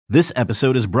This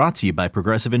episode is brought to you by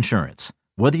Progressive Insurance.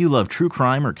 Whether you love true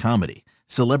crime or comedy,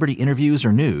 celebrity interviews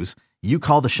or news, you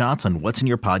call the shots on what's in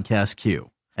your podcast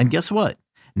queue. And guess what?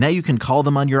 Now you can call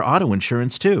them on your auto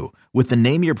insurance too with the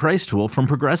Name Your Price tool from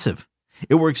Progressive.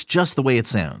 It works just the way it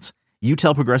sounds. You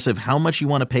tell Progressive how much you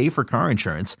want to pay for car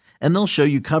insurance, and they'll show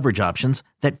you coverage options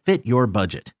that fit your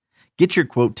budget. Get your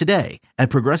quote today at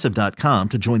Progressive.com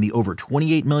to join the over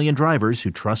 28 million drivers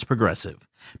who trust Progressive.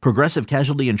 Progressive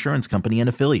Casualty Insurance Company and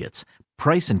Affiliates.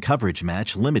 Price and coverage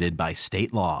match limited by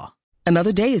state law.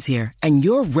 Another day is here, and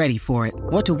you're ready for it.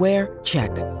 What to wear?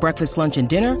 Check. Breakfast, lunch, and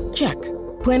dinner? Check.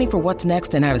 Planning for what's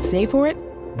next and how to save for it?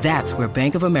 That's where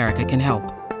Bank of America can help.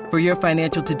 For your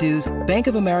financial to-dos, Bank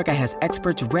of America has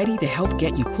experts ready to help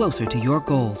get you closer to your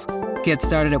goals. Get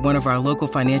started at one of our local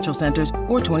financial centers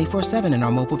or 24/7 in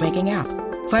our mobile banking app.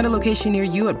 Find a location near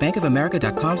you at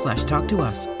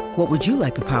bankofamerica.com/talktous. What would you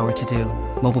like the power to do?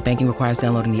 Mobile banking requires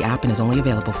downloading the app and is only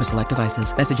available for select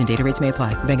devices. Message and data rates may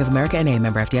apply. Bank of America N.A.,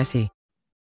 member FDIC.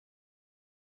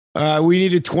 We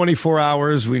needed 24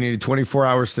 hours. We needed 24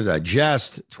 hours to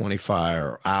digest,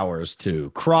 24 hours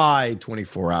to cry,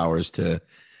 24 hours to,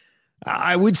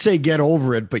 I would say, get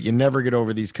over it, but you never get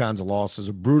over these kinds of losses.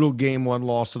 A brutal game one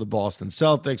loss to the Boston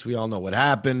Celtics. We all know what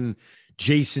happened.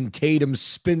 Jason Tatum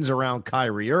spins around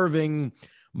Kyrie Irving.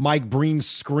 Mike Breen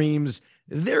screams,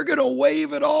 they're going to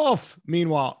wave it off.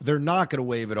 Meanwhile, they're not going to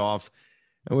wave it off.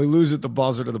 And we lose at the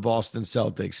buzzer to the Boston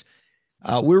Celtics.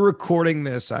 We're recording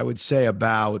this, I would say,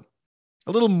 about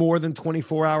a little more than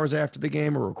 24 hours after the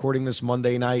game. We're recording this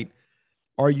Monday night.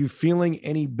 Are you feeling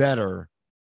any better,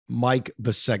 Mike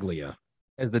Biseglia?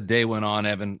 As the day went on,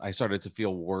 Evan, I started to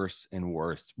feel worse and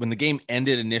worse. When the game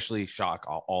ended, initially shock,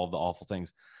 all of the awful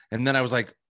things. And then I was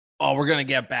like, oh, we're going to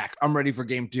get back. I'm ready for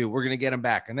game two. We're going to get him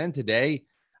back. And then today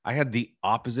I had the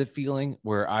opposite feeling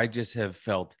where I just have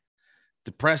felt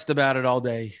depressed about it all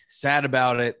day, sad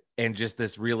about it. And just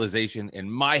this realization in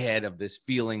my head of this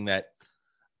feeling that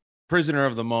prisoner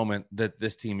of the moment, that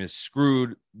this team is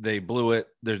screwed. They blew it.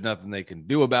 There's nothing they can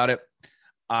do about it.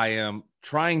 I am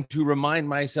trying to remind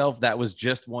myself that was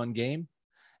just one game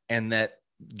and that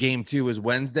game two is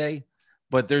Wednesday,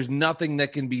 but there's nothing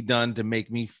that can be done to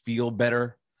make me feel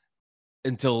better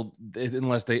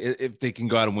unless they can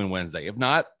go out and win Wednesday. If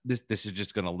not, this is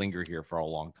just going to linger here for a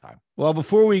long time. Well,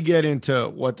 before we get into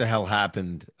what the hell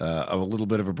happened, a little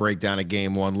bit of a breakdown of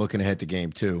game one, looking ahead to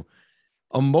game two.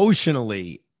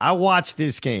 Emotionally, I watched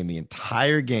this game, the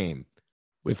entire game,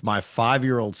 with my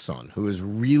 5-year-old son, who has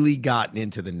really gotten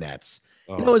into the Nets.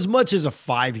 As much as a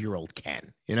 5-year-old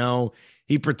can.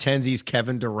 He pretends he's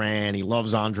Kevin Durant. He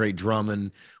loves Andre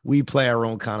Drummond. We play our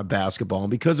own kind of basketball.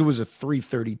 And because it was a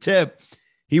 3:30 tip,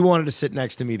 he wanted to sit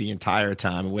next to me the entire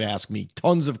time and would ask me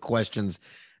tons of questions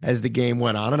as the game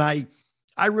went on. And I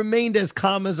remained as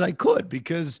calm as I could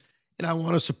because I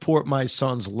want to support my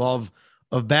son's love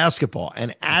of basketball.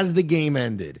 And as the game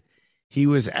ended, he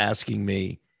was asking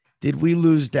me, did we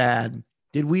lose, Dad?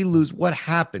 Did we lose? What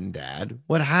happened, Dad?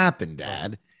 What happened,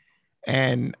 Dad?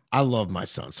 And I love my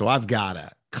son, so I've got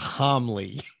to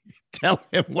calmly tell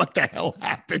him what the hell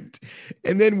happened.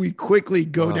 And then we quickly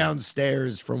go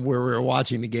downstairs from where we were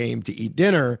watching the game to eat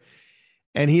dinner.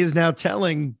 And he is now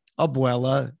telling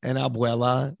Abuela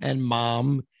and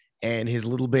Mom and his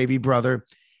little baby brother,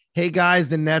 hey, guys,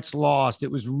 the Nets lost. It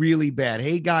was really bad.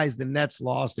 Hey, guys, the Nets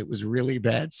lost. It was really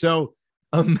bad. So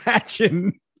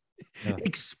imagine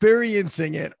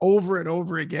experiencing it over and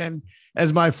over again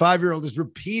as my 5-year-old is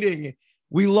repeating,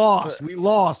 we lost,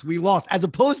 as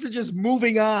opposed to just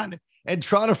moving on and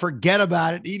trying to forget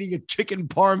about it, eating a chicken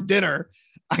parm dinner.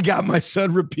 I got my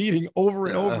son repeating over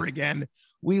and over again,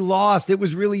 we lost. It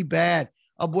was really bad.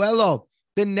 Abuelo,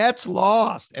 the Nets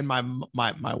lost. And my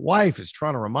wife is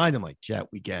trying to remind him, like, Jet,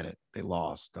 we get it. They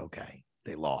lost. Okay.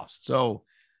 They lost. So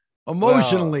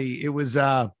emotionally, it was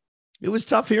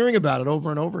tough hearing about it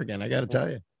over and over again. I got to tell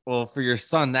you. Well, for your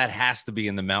son, that has to be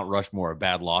in the Mount Rushmore of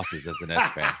bad losses as the Nets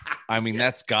fan. I mean,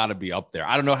 that's got to be up there.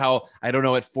 I don't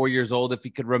know at 4 years old if he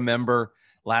could remember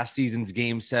last season's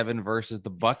game 7 versus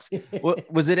the Bucks.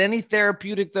 Was it any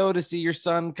therapeutic though to see your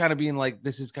son kind of being like,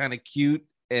 this is kind of cute,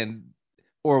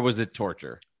 or was it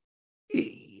torture?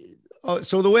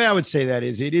 So the way I would say that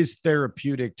is it is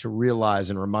therapeutic to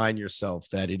realize and remind yourself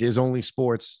that it is only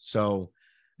sports. So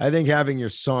I think having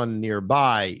your son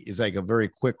nearby is like a very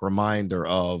quick reminder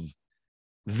of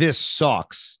this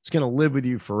sucks. It's going to live with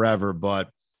you forever. But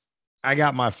I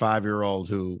got my 5-year-old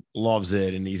who loves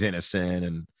it and he's innocent.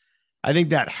 And I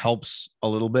think that helps a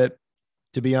little bit,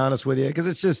 to be honest with you, because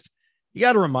it's just, you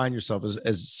got to remind yourself,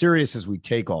 as serious as we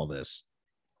take all this,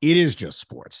 it is just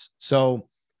sports. So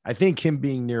I think him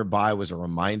being nearby was a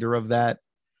reminder of that.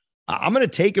 I'm going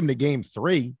to take him to game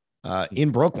 3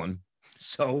 in Brooklyn.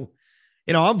 So,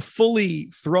 I'm fully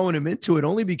throwing him into it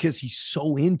only because he's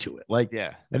so into it. Like,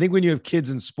 Yeah. I think when you have kids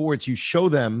in sports, you show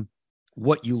them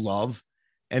what you love,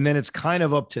 and then it's kind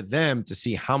of up to them to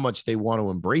see how much they want to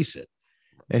embrace it.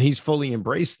 And he's fully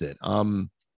embraced it.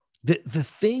 The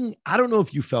thing, I don't know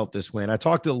if you felt this way, and I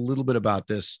talked a little bit about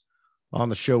this on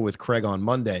the show with Craig on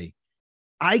Monday.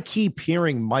 I keep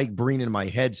hearing Mike Breen in my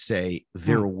head say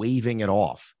they're waving it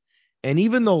off. And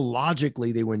even though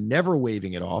logically they were never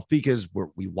waving it off because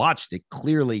we watched it,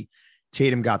 clearly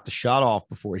Tatum got the shot off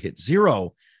before it hit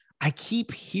 0. I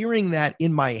keep hearing that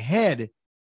in my head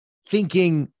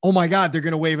thinking, oh my God, they're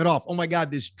going to wave it off. Oh my God,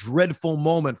 this dreadful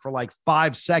moment for like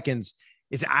 5 seconds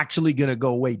is actually going to go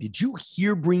away. Did you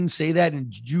hear Breen say that? And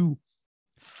did you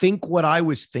think what I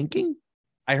was thinking?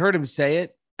 I heard him say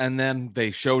it, and then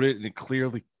they showed it, and it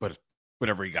clearly, but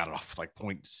whatever, he got it off like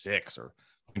 0.6 or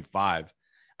 0.5.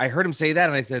 I heard him say that,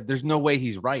 and I said, there's no way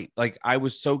he's right. Like, I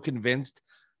was so convinced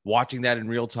watching that in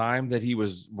real time that he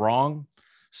was wrong.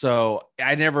 So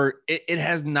it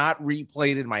has not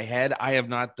replayed in my head. I have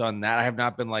not done that. I have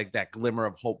not been like that glimmer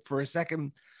of hope for a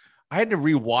second. I had to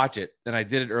rewatch it, and I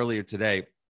did it earlier today.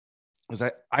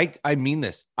 I mean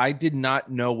this. I did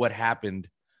not know what happened.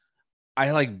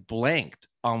 I like blanked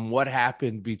on what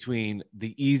happened between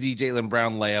the easy Jaylen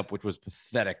Brown layup, which was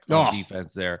pathetic on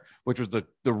defense there, which was the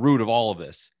root of all of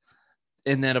this.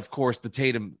 And then, of course, the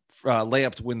Tatum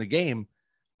layup to win the game.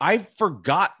 I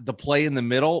forgot the play in the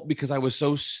middle because I was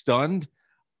so stunned.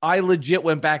 I legit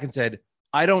went back and said,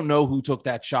 I don't know who took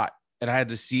that shot. And I had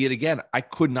to see it again. I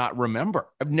could not remember.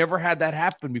 I've never had that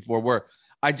happen before where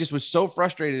I just was so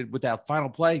frustrated with that final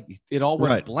play. It all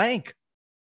went blank.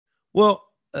 Well,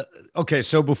 okay.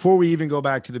 So before we even go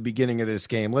back to the beginning of this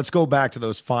game, let's go back to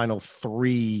those final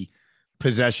 3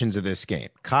 possessions of this game.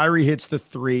 Kyrie hits the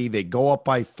 3. They go up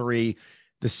by 3.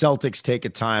 The Celtics take a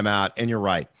timeout. And you're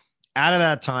right. Out of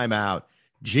that timeout,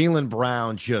 Jaylen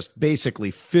Brown just basically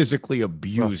physically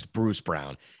abused Bruce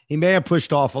Brown. He may have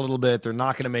pushed off a little bit. They're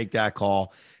not going to make that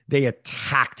call. They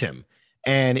attacked him.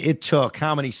 And it took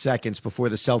how many seconds before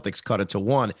the Celtics cut it to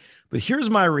 1? But here's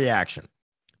my reaction.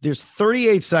 There's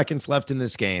 38 seconds left in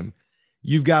this game.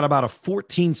 You've got about a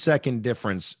 14-second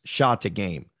difference shot to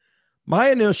game. My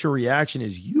initial reaction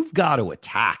is you've got to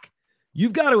attack.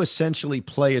 You've got to essentially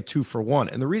play a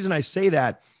 2-for-1. And the reason I say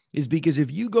that is because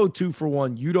if you go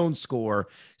 2-for-1, you don't score.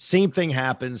 Same thing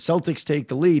happens. Celtics take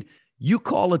the lead. You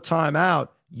call a timeout.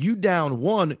 You down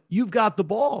 1. You've got the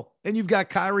ball. And you've got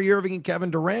Kyrie Irving and Kevin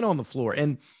Durant on the floor.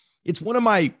 And it's one of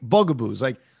my bugaboos.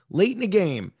 Like late in the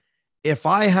game, if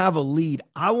I have a lead,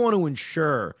 I want to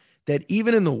ensure that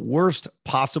even in the worst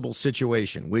possible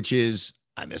situation, which is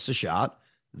I miss a shot,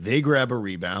 they grab a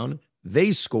rebound,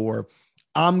 they score,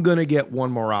 I'm going to get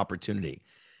one more opportunity.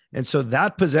 And so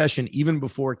that possession, even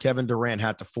before Kevin Durant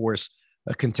had to force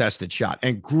a contested shot,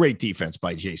 and great defense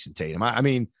by Jason Tatum. I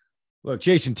mean, look,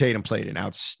 Jason Tatum played an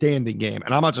outstanding game.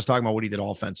 And I'm not just talking about what he did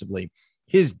offensively.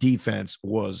 His defense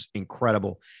was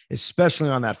incredible, especially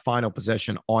on that final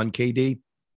possession on KD.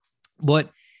 But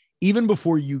even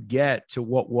before you get to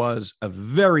what was a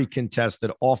very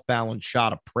contested off-balance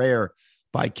shot of prayer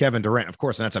by Kevin Durant, of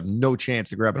course, the Nets have no chance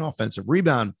to grab an offensive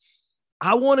rebound.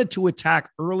 I wanted to attack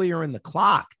earlier in the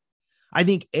clock. I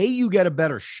think, A, you get a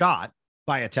better shot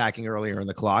by attacking earlier in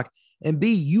the clock, and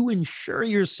B, you ensure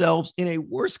yourselves in a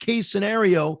worst-case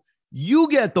scenario, you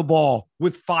get the ball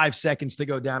with 5 seconds to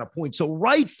go down a point. So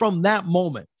right from that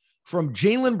moment, from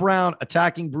Jaylen Brown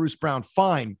attacking Bruce Brown,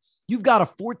 fine, you've got a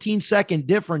 14-second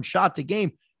difference shot to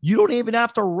game. You don't even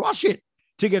have to rush it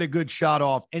to get a good shot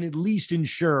off and at least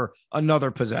ensure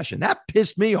another possession. That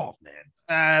pissed me off, man.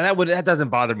 That doesn't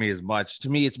bother me as much. To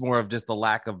me, it's more of just the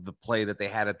lack of the play that they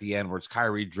had at the end, where it's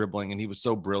Kyrie dribbling, and he was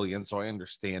so brilliant, so I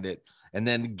understand it. And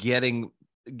then getting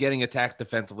attacked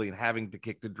defensively and having to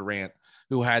kick to Durant,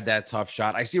 who had that tough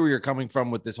shot. I see where you're coming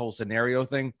from with this whole scenario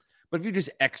thing, but if you just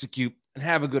execute and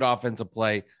have a good offensive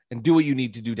play and do what you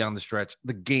need to do down the stretch,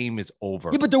 the game is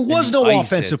over. Yeah, but there was no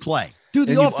offensive play. Dude,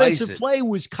 the offensive play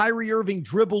was Kyrie Irving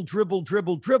dribble.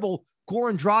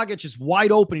 Goran Dragic is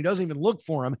wide open. He doesn't even look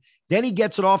for him. Then he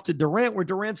gets it off to Durant, where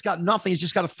Durant's got nothing. He's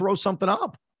just got to throw something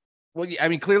up. Well, I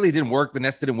mean, clearly it didn't work. The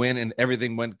Nets didn't win, and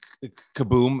everything went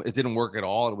kaboom. It didn't work at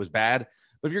all. It was bad.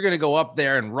 But if you're going to go up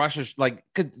there and rush,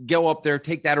 go up there,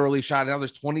 take that early shot. Now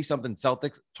there's 20-something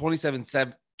Celtics,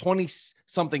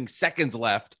 20-something seconds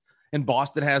left, and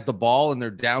Boston has the ball, and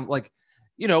they're down.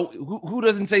 Who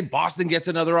doesn't say Boston gets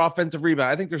another offensive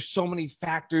rebound? I think there's so many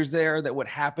factors there that would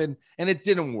happen, and it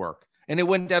didn't work. And it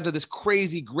went down to this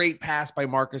crazy great pass by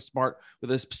Marcus Smart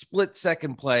with a split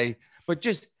second play. But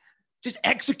just just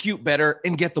execute better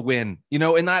and get the win,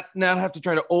 and not have to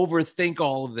try to overthink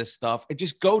all of this stuff and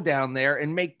just go down there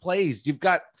and make plays. You've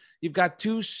got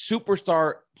two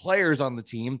superstar players on the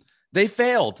team. They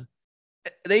failed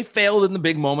in the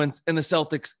big moments, and the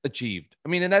Celtics achieved. I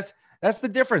mean, and that's the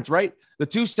difference, right? The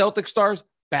two Celtic stars,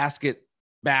 basket,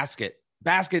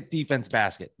 defense,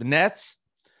 basket. The Nets,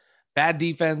 bad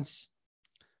defense,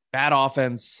 bad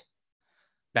offense,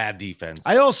 bad defense.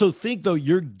 I also think, though,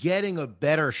 you're getting a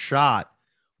better shot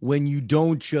when you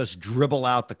don't just dribble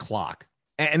out the clock.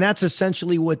 And that's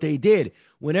essentially what they did.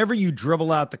 Whenever you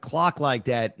dribble out the clock like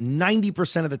that,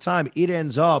 90% of the time, it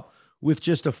ends up with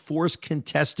just a forced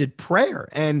contested prayer.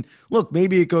 And look,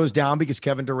 maybe it goes down because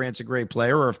Kevin Durant's a great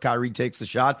player, or if Kyrie takes the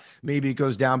shot, maybe it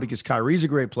goes down because Kyrie's a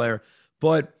great player.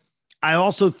 But I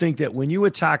also think that when you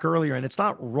attack earlier, and it's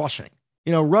not rushing,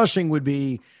 rushing would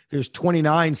be there's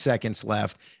 29 seconds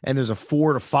left and there's a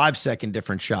 4 to 5 second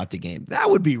different shot to game. That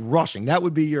would be rushing. That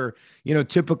would be your,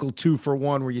 typical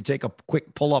 2-for-1 where you take a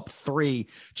quick pull up 3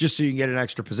 just so you can get an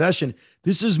extra possession.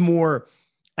 This is more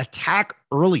attack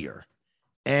earlier.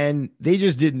 And they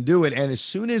just didn't do it. And as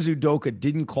soon as Udoka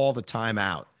didn't call the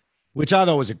timeout, which I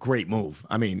thought was a great move.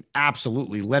 I mean,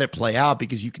 absolutely let it play out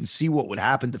because you can see what would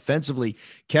happen defensively.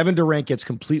 Kevin Durant gets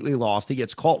completely lost. He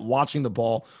gets caught watching the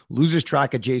ball, loses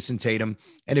track of Jason Tatum.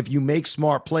 And if you make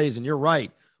smart plays, and you're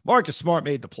right, Marcus Smart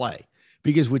made the play.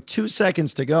 Because with 2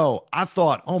 seconds to go, I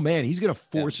thought, oh, man, he's going to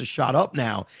force a shot up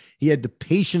now. He had the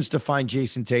patience to find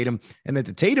Jason Tatum. And then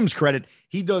to Tatum's credit,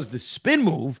 he does the spin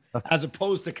move as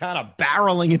opposed to kind of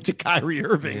barreling into Kyrie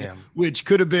Irving, which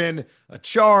could have been a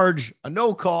charge, a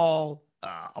no call,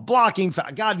 a blocking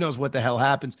foul. God knows what the hell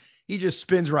happens. He just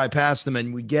spins right past them,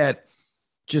 and we get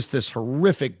just this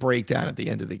horrific breakdown at the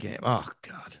end of the game. Oh,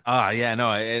 God. Yeah, no,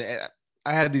 I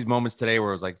had these moments today where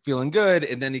I was like feeling good,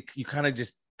 and then you kind of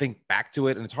just think back to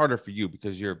it, and it's harder for you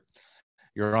because you're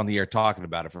on the air talking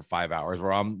about it for 5 hours,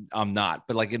 where I'm not.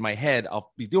 But like in my head,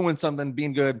 I'll be doing something,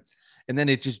 being good, and then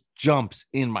it just jumps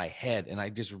in my head, and I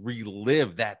just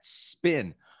relive that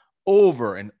spin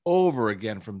over and over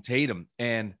again from Tatum.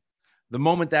 And the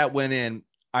moment that went in,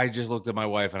 I just looked at my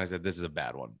wife and I said, "This is a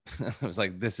bad one." I was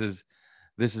like, "This is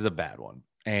a bad one,"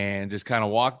 and just kind of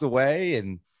walked away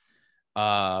and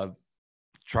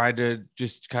tried to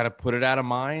just kind of put it out of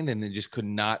mind, and then just could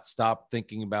not stop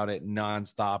thinking about it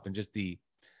nonstop. And just the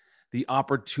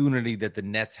opportunity that the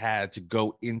Nets had to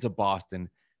go into Boston,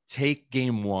 take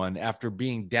game one after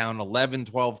being down 11,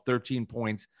 12, 13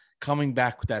 points, coming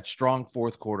back with that strong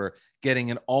fourth quarter,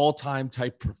 getting an all-time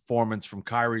type performance from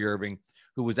Kyrie Irving,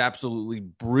 who was absolutely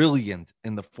brilliant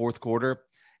in the fourth quarter,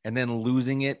 and then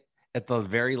losing it at the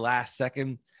very last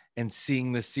second and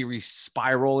seeing the series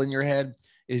spiral in your head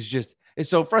is just, it's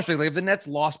so frustrating. Like if the Nets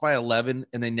lost by 11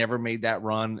 and they never made that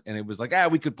run, and it was like,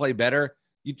 we could play better,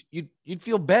 you'd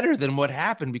feel better than what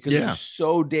happened, because it was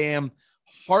so damn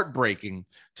heartbreaking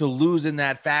to lose in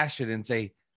that fashion and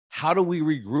say, how do we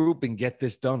regroup and get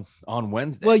this done on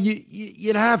Wednesday? Well,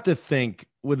 you'd have to think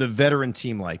with a veteran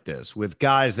team like this, with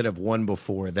guys that have won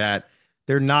before, that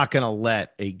they're not going to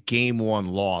let a game one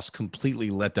loss completely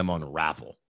let them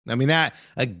unravel. I mean, that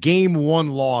a game one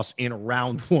loss in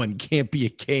round one can't be a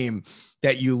game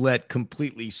that you let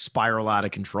completely spiral out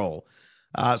of control.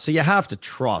 So you have to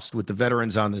trust with the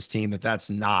veterans on this team that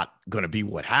that's not going to be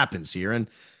what happens here. And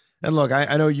look,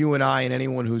 I know you and I and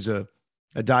anyone who's a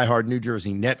diehard New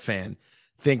Jersey Net fan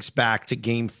thinks back to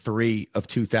Game 3 of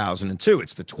 2002.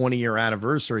 It's the 20-year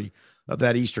anniversary of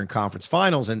that Eastern Conference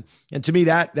Finals. And to me,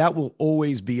 that will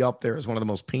always be up there as one of the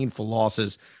most painful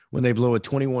losses, when they blew a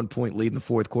 21-point lead in the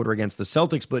fourth quarter against the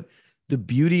Celtics. But the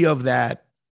beauty of that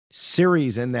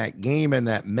series and that game and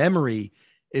that memory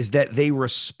is that they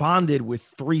responded with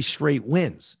 3 straight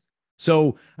wins.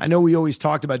 So I know we always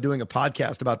talked about doing a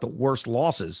podcast about the worst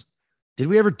losses. Did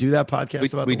we ever do that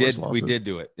podcast about the worst losses? We did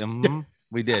do it.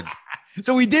 We did.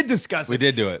 So we did discuss it. We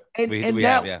did do it.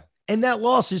 And that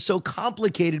loss is so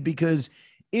complicated because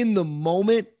in the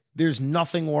moment, there's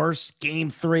nothing worse. Game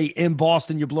 3 in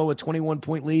Boston, you blow a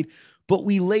 21-point lead. But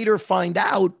we later find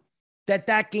out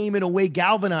that game in a way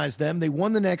galvanized them. They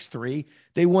won the next 3.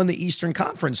 They won the Eastern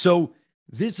Conference. So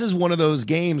this is one of those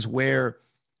games where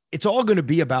it's all going to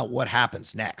be about what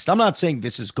happens next. I'm not saying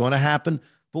this is going to happen,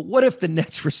 but what if the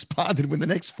Nets responded with the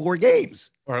next 4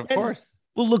 games? Of course.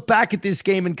 We'll look back at this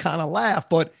game and kind of laugh.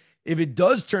 But if it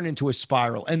does turn into a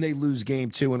spiral and they lose game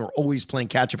 2 and we're always playing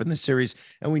catch up in this series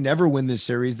and we never win this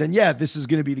series, then this is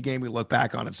going to be the game we look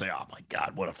back on and say, oh my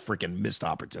God, what a freaking missed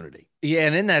opportunity. Yeah.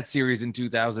 And in that series in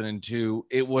 2002,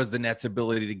 it was the Nets'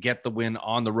 ability to get the win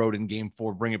on the road in game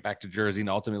 4, bring it back to Jersey, and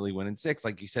ultimately win in 6,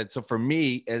 like you said. So for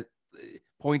me,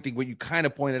 pointing what you kind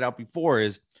of pointed out before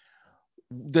is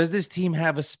Does this team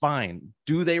have a spine?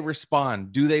 Do they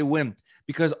respond? Do they win?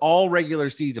 Because all regular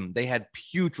season, they had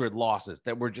putrid losses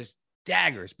that were just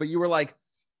daggers. But you were like,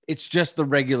 it's just the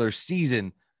regular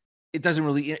season. It doesn't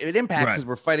really, it impacts as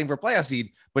we're fighting for playoff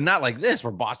seed, but not like this,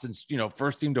 where Boston's,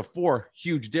 first team to 4,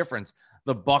 huge difference.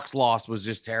 The Bucks loss was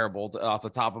just terrible off the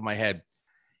top of my head.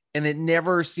 And it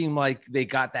never seemed like they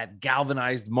got that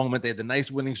galvanized moment. They had the nice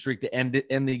winning streak to end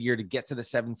the year to get to the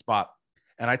 7th spot.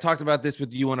 And I talked about this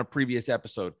with you on a previous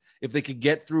episode. If they could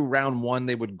get through round 1,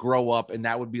 they would grow up, and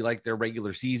that would be like their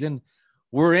regular season.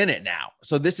 We're in it now.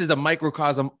 So this is a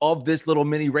microcosm of this little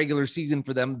mini regular season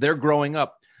for them. They're growing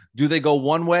up. Do they go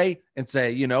one way and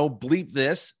say, bleep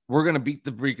this, we're going to beat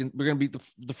the freaking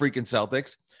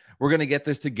Celtics, we're going to get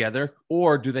this together?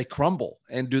 Or do they crumble?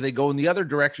 And do they go in the other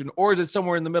direction? Or is it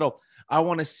somewhere in the middle? I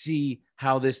want to see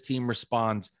how this team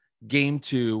responds. Game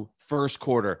 2, first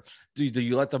quarter. Do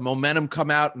you let the momentum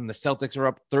come out and the Celtics are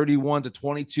up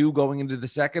 31-22 going into the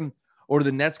second? Or do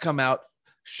the Nets come out,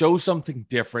 show something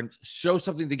different, show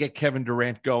something to get Kevin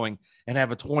Durant going, and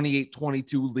have a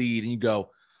 28-22 lead, and you go,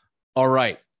 all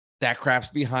right, that crap's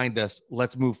behind us.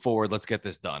 Let's move forward. Let's get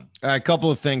this done. A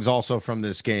couple of things also from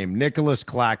this game. Nicholas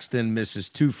Claxton misses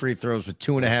 2 free throws with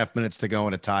 2.5 minutes to go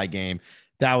in a tie game.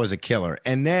 That was a killer.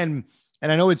 And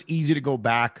I know it's easy to go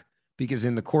back, because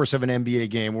in the course of an NBA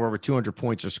game where over 200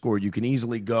 points are scored, you can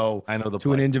easily go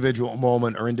to an individual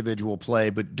moment or individual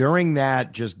play. But during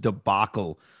that just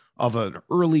debacle of an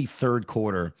early third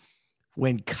quarter,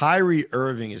 when Kyrie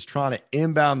Irving is trying to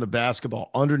inbound the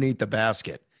basketball underneath the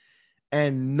basket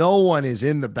and no one is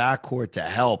in the backcourt to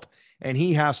help, and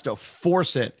he has to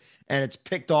force it, and it's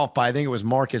picked off by, I think it was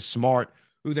Marcus Smart,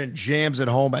 who then jams it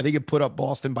home. I think it put up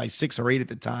Boston by 6 or 8 at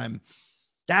the time.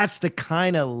 That's the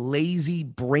kind of lazy,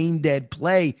 brain-dead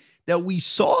play that we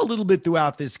saw a little bit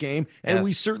throughout this game, and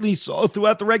we certainly saw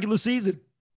throughout the regular season.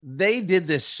 They did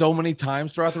this so many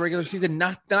times throughout the regular season,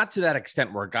 not to that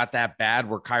extent where it got that bad,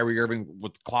 where Kyrie Irving,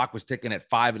 with the clock was ticking at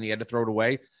 5 and he had to throw it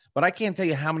away. But I can't tell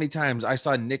you how many times I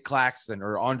saw Nick Claxton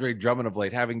or Andre Drummond of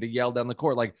late having to yell down the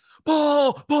court like,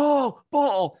 ball, ball,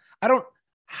 ball.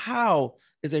 How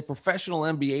is a professional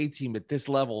NBA team at this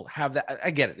level have that?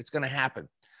 I get it. It's going to happen.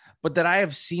 But that I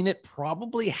have seen it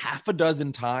probably half a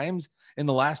dozen times in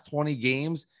the last 20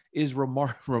 games is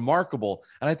remarkable.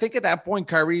 And I think at that point,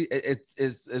 Kyrie, it's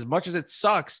as much as it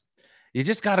sucks, you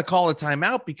just got to call a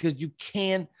timeout, because you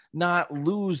can not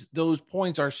lose. Those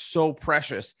points are so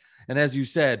precious. And as you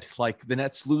said, like the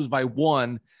Nets lose by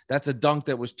 1, that's a dunk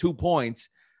that was 2 points.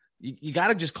 You got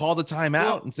to just call the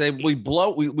timeout and say, we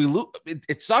lose.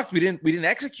 It sucked. We didn't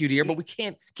execute here, but we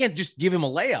can't just give him a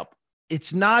layup.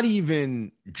 It's not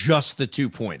even just the 2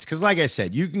 points. Because like I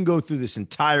said, you can go through this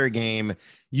entire game.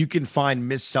 You can find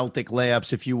miss Celtic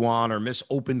layups if you want, or miss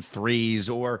open threes,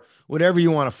 or whatever you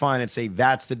want to find, and say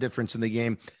that's the difference in the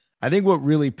game. I think what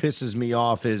really pisses me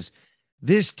off is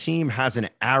this team has an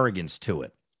arrogance to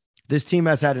it. This team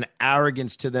has had an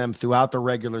arrogance to them throughout the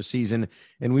regular season,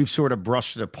 and we've sort of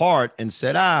brushed it apart and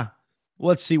said,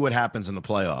 let's see what happens in the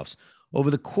playoffs.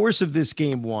 Over the course of this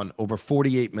game 1, over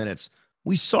 48 minutes,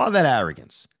 we saw that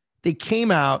arrogance. They came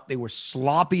out, they were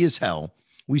sloppy as hell.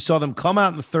 We saw them come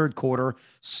out in the third quarter,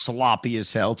 sloppy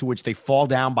as hell, to which they fall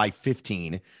down by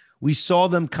 15. We saw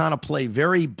them kind of play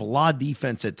very blah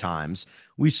defense at times.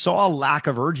 We saw a lack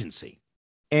of urgency.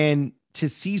 And to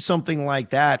see something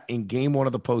like that in game 1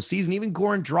 of the postseason, even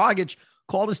Goran Dragic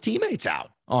called his teammates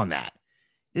out on that.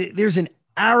 There's an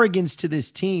arrogance to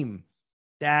this team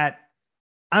that,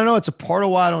 I don't know, it's a part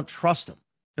of why I don't trust them.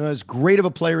 As great of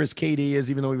a player as KD is,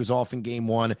 even though he was off in game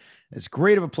 1, as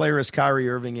great of a player as Kyrie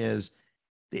Irving is,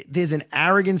 there's an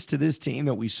arrogance to this team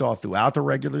that we saw throughout the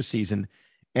regular season,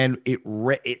 and it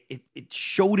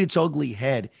showed its ugly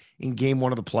head in game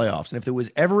 1 of the playoffs. And if there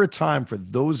was ever a time for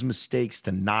those mistakes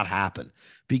to not happen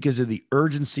because of the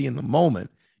urgency in the moment,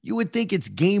 you would think it's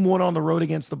game 1 on the road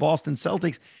against the Boston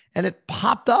Celtics, and it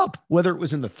popped up, whether it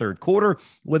was in the third quarter,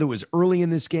 whether it was early in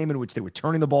this game in which they were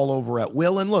turning the ball over at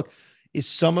will. And look, is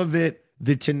some of it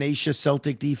the tenacious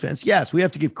Celtic defense? Yes, we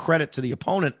have to give credit to the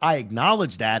opponent. I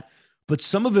acknowledge that, but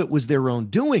some of it was their own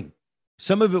doing.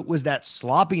 Some of it was that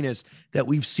sloppiness that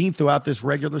we've seen throughout this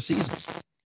regular season.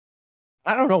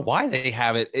 I don't know why they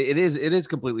have it. It is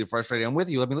completely frustrating. I'm with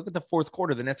you. I mean, look at the fourth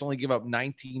quarter. The Nets only give up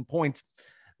 19 points.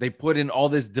 They put in all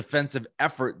this defensive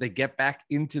effort. They get back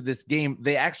into this game.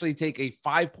 They actually take a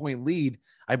 5-point lead,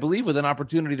 I believe, with an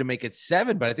opportunity to make it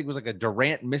 7, but I think it was like a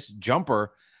Durant missed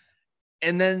jumper.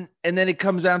 And then it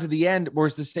comes down to the end where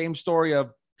it's the same story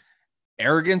of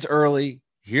arrogance early.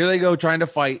 Here they go trying to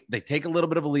fight. They take a little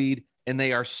bit of a lead, and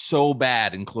they are so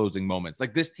bad in closing moments.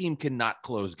 Like, this team cannot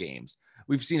close games.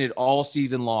 We've seen it all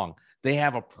season long. They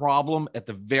have a problem at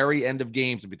the very end of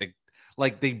games.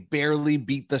 Like they barely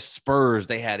beat the Spurs.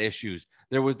 They had issues.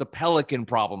 There was the Pelican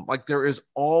problem. Like there is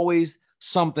always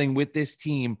something with this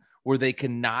team where they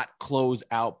cannot close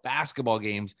out basketball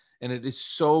games. And it is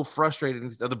so frustrating.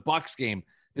 The Bucks game,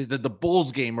 the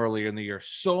Bulls game earlier in the year,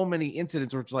 so many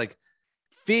incidents where it's like,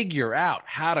 figure out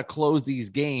how to close these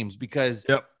games because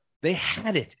they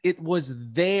had it. It was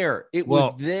there. It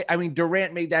was there. I mean,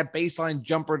 Durant made that baseline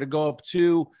jumper to go up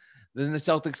 2. Then the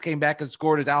Celtics came back and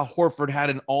scored as Al Horford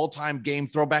had an all-time game,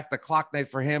 throw back the clock night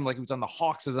for him like he was on the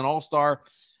Hawks as an all-star.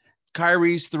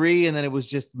 Kyrie's 3, and then it was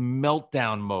just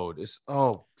meltdown mode. It's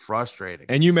frustrating.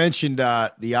 And you mentioned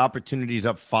the opportunities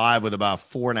up 5 with about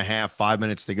 5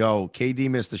 minutes to go. KD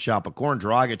missed the shot, but Goran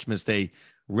Dragic missed a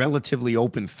relatively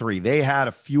open 3. They had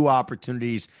a few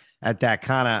opportunities at that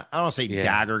kind of, I don't want to say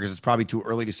dagger because it's probably too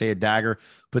early to say a dagger,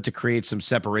 but to create some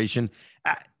separation.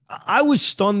 I was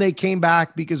stunned they came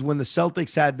back because when the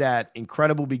Celtics had that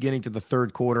incredible beginning to the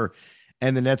third quarter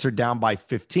and the Nets are down by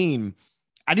 15,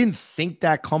 I didn't think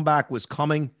that comeback was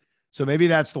coming. So maybe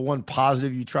that's the one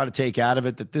positive you try to take out of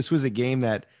it, that this was a game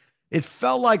that it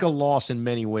felt like a loss in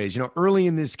many ways. You know, early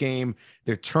in this game,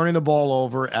 they're turning the ball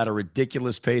over at a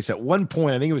ridiculous pace. At one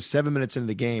point, I think it was 7 minutes into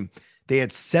the game, they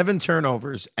had 7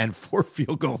 turnovers and 4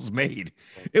 field goals made.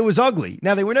 It was ugly.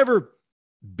 Now, they were never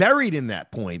buried in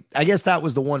that point. I guess that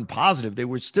was the one positive. They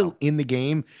were still in the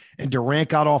game, and Durant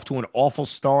got off to an awful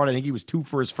start. I think he was 2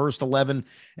 for his first 11.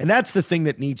 And that's the thing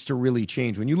that needs to really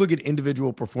change. When you look at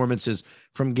individual performances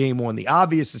from game 1, the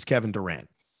obvious is Kevin Durant.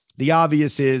 The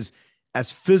obvious is, as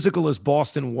physical as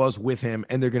Boston was with him,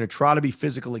 and they're going to try to be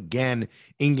physical again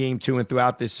in game 2 and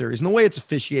throughout this series. And the way it's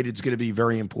officiated is going to be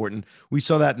very important. We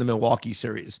saw that in the Milwaukee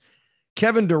series.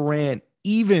 Kevin Durant,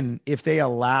 even if they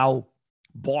allow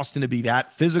Boston to be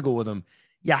that physical with him,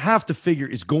 you have to figure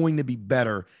is going to be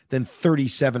better than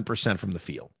 37% from the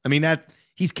field. I mean, that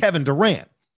he's Kevin Durant.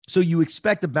 So you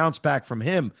expect a bounce back from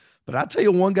him. But I'll tell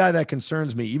you one guy that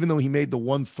concerns me, even though he made the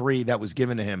 1-3 that was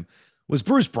given to him, was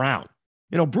Bruce Brown.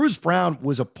 You know, Bruce Brown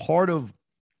was a part of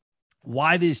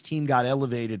why this team got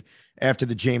elevated after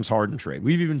the James Harden trade.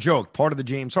 We've even joked part of the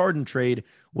James Harden trade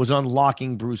was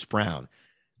unlocking Bruce Brown.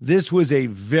 This was a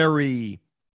very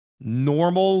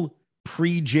normal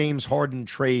pre-James Harden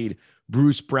trade,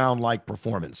 Bruce Brown-like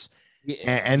performance.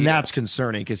 And that's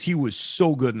concerning because he was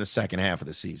so good in the second half of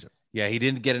the season. Yeah, he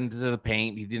didn't get into the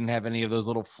paint. He didn't have any of those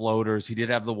little floaters. He did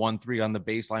have the 1-3 on the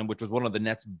baseline, which was one of the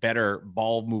Nets' better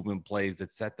ball movement plays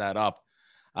that set that up.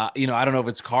 I don't know if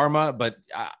it's karma, but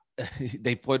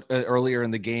they put earlier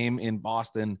in the game in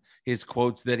Boston his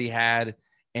quotes that he had,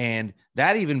 and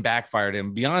that even backfired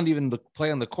him beyond even the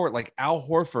play on the court. Like Al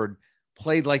Horford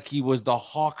played like he was the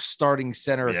Hawks starting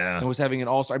center and was having an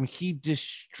all-star. I mean, he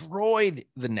destroyed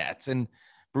the Nets, and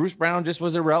Bruce Brown just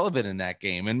was irrelevant in that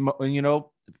game. And, you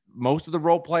know, most of the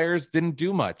role players didn't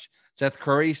do much. Seth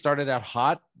Curry started out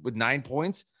hot with 9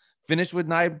 points, finished with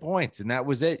 9 points, and that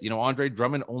was it. You know, Andre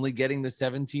Drummond only getting the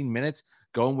 17 minutes,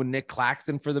 going with Nick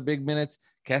Claxton for the big minutes.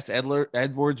 Kes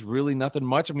Edwards, really nothing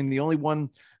much. I mean, the only one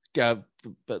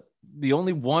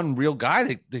real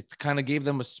guy that kind of gave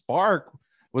them a spark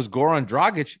was Goran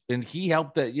Dragic, and he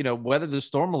helped weather the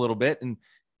storm a little bit, and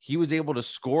he was able to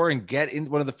score and get in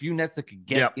one of the few Nets that could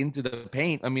get into the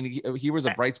paint. I mean, he was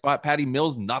a bright spot. Patty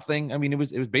Mills, nothing. I mean, it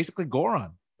was basically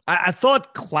Goran. I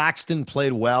thought Claxton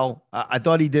played well. I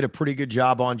thought he did a pretty good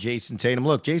job on Jason Tatum.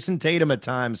 Look, Jason Tatum at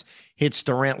times hits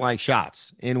Durant-like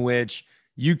shots in which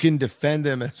you can defend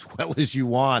him as well as you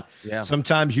want. Yeah.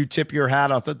 Sometimes you tip your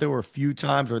hat. I thought there were a few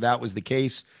times where that was the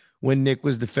case when Nick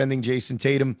was defending Jason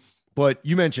Tatum. But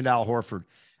you mentioned Al Horford.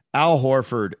 Al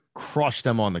Horford crushed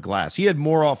them on the glass. He had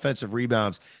more offensive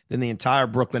rebounds than the entire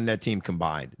Brooklyn Net team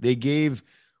combined. They gave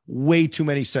way too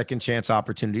many second chance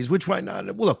opportunities, which might not.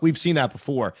 Well, look, we've seen that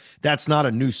before. That's not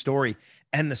a new story.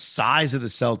 And the size of the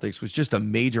Celtics was just a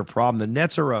major problem. The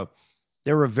Nets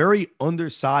they're a very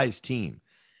undersized team.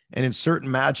 And in certain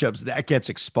matchups, that gets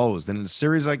exposed. And in a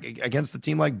series like against a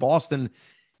team like Boston,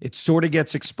 it sort of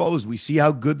gets exposed. We see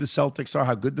how good the Celtics are,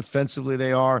 how good defensively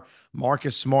they are.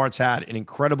 Marcus Smart's had an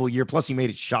incredible year. Plus, he made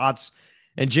his shots.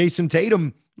 And Jason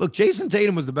Tatum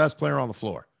was the best player on the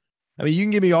floor. I mean, you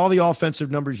can give me all the offensive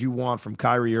numbers you want from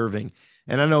Kyrie Irving,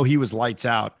 and I know he was lights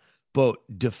out. But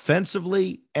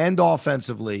defensively and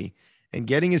offensively and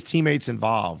getting his teammates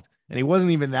involved, and he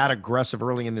wasn't even that aggressive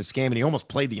early in this game, and he almost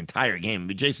played the entire game. I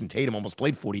mean, Jason Tatum almost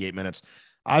played 48 minutes.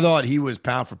 I thought he was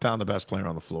pound for pound the best player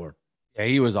on the floor. Yeah,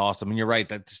 he was awesome. And you're right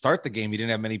that to start the game, he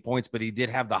didn't have many points, but he did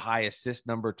have the high assist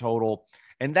number total.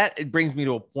 And it brings me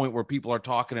to a point where people are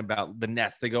talking about the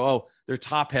Nets. They go, oh, they're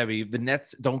top heavy. The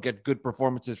Nets don't get good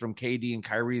performances from KD and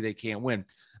Kyrie. They can't win.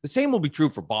 The same will be true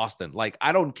for Boston. Like,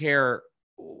 I don't care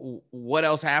what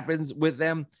else happens with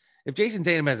them. If Jason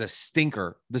Tatum has a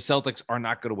stinker, the Celtics are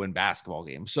not going to win basketball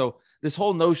games. So this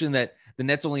whole notion that the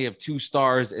Nets only have 2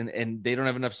 stars and they don't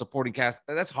have enough supporting cast,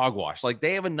 that's hogwash. Like,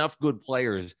 they have enough good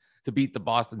players to beat the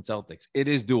Boston Celtics. It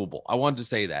is doable. I wanted to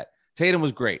say that. Tatum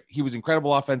was great. He was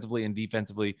incredible offensively and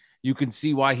defensively. You can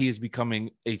see why he is becoming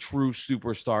a true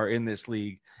superstar in this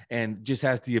league and just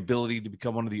has the ability to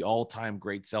become one of the all-time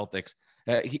great Celtics.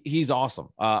 He's awesome.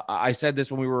 I said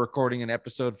this when we were recording an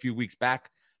episode a few weeks back,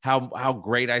 how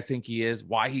great I think he is,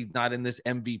 why he's not in this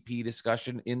MVP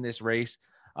discussion in this race.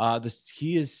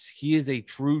 He is a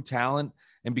true talent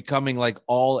and becoming like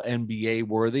all NBA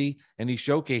worthy, and he's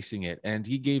showcasing it. And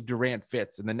he gave Durant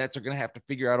fits, and the Nets are going to have to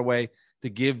figure out a way to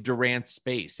give Durant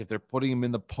space. If they're putting him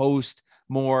in the post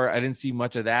more, I didn't see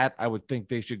much of that. I would think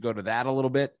they should go to that a little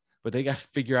bit, but they got to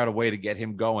figure out a way to get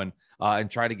him going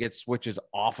and try to get switches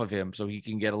off of him so he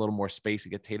can get a little more space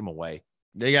and get Tatum away.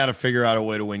 They got to figure out a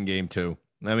way to win game 2.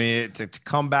 I mean, to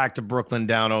come back to Brooklyn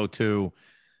down 0-2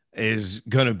 is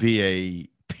going to be a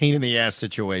pain in the ass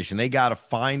situation. They got to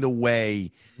find a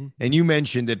way. And you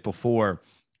mentioned it before,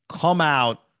 come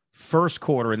out first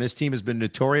quarter. And this team has been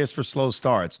notorious for slow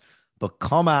starts, but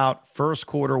come out first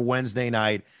quarter Wednesday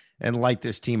night and light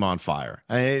this team on fire.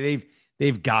 I mean,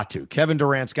 they've got to. Kevin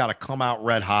Durant's got to come out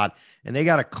red hot, and they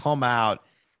got to come out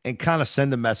and kind of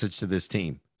send a message to this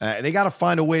team. They got to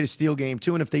find a way to steal game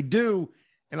 2. And if they do,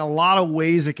 in a lot of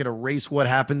ways, it could erase what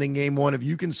happened in game 1. If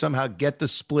you can somehow get the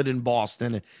split in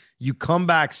Boston, you come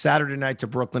back Saturday night to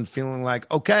Brooklyn feeling like,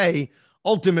 okay,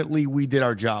 ultimately we did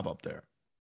our job up there.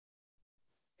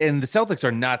 And the Celtics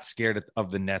are not scared of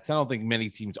the Nets. I don't think many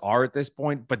teams are at this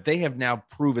point, but they have now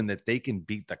proven that they can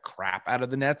beat the crap out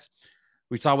of the Nets.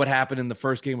 We saw what happened in the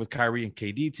first game with Kyrie and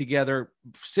KD together,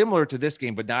 similar to this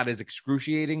game, but not as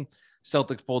excruciating.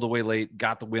 Celtics pulled away late,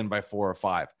 got the win by 4 or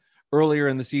 5. Earlier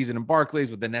in the season in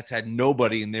Barclays, when the Nets had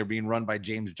nobody and they're being run by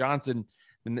James Johnson,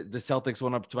 the Celtics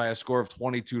went up by a score of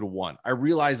 22-1. I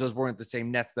realize those weren't the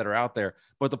same Nets that are out there,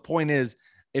 but the point is,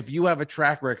 if you have a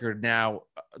track record now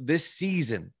this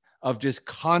season of just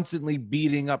constantly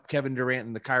beating up Kevin Durant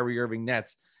and the Kyrie Irving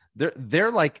Nets,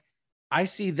 they're like, I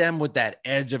see them with that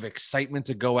edge of excitement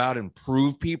to go out and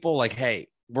prove people like, hey,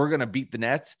 we're going to beat the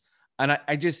Nets. And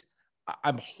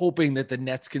I'm hoping that the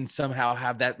Nets can somehow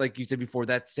have that, like you said before,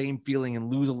 that same feeling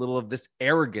and lose a little of this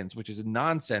arrogance, which is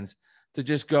nonsense, to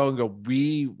just go,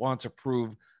 we want to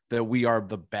prove that we are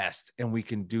the best and we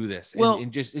can do this. Well,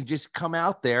 and just come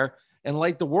out there and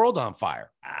light the world on fire.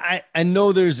 I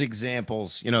know there's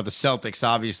examples, the Celtics,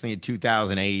 obviously in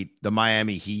 2008, the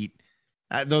Miami Heat,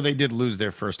 though they did lose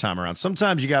their first time around.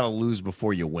 Sometimes you got to lose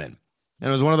before you win. And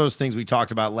it was one of those things we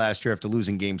talked about last year after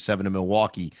losing game 7 to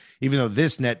Milwaukee, even though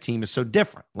this net team is so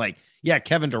different. Like, yeah,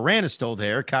 Kevin Durant is still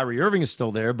there. Kyrie Irving is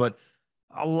still there, but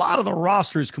a lot of the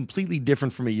roster is completely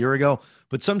different from a year ago.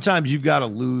 But sometimes you've got to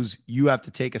lose. You have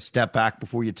to take a step back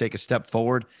before you take a step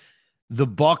forward. The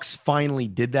Bucks finally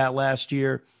did that last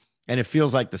year, and it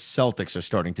feels like the Celtics are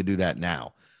starting to do that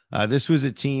now. This was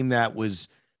a team that was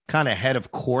kind of head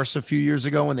of course a few years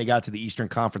ago when they got to the Eastern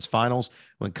Conference Finals.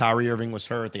 When Kyrie Irving was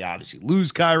hurt, they obviously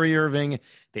lose Kyrie Irving.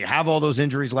 They have all those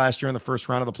injuries last year in the first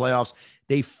round of the playoffs.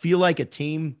 They feel like a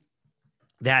team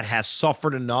that has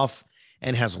suffered enough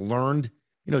and has learned.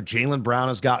 Jaylen Brown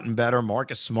has gotten better.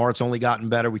 Marcus Smart's only gotten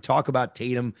better. We talk about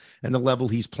Tatum and the level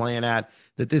he's playing at,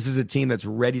 that this is a team that's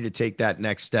ready to take that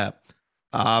next step.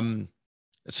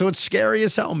 So it's scary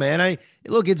as hell, man.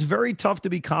 Look, it's very tough to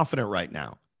be confident right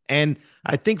now. And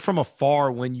I think from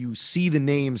afar, when you see the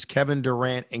names Kevin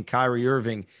Durant and Kyrie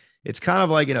Irving, it's kind of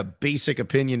like in a basic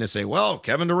opinion to say, well,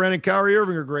 Kevin Durant and Kyrie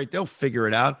Irving are great. They'll figure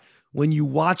it out. When you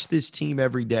watch this team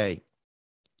every day,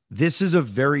 this is a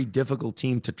very difficult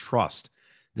team to trust.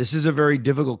 This is a very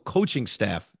difficult coaching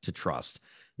staff to trust.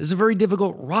 This is a very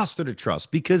difficult roster to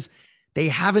trust because they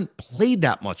haven't played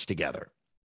that much together.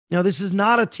 Now, this is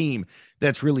not a team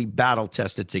that's really battle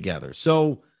tested together.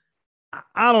 So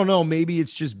I don't know, maybe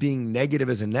it's just being negative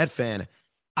as a Net fan.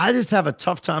 I just have a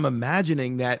tough time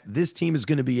imagining that this team is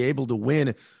going to be able to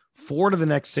win 4 to the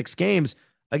next 6 games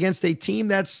against a team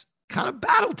that's kind of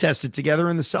battle tested together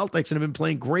in the Celtics and have been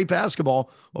playing great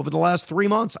basketball over the last 3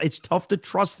 months. It's tough to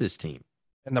trust this team.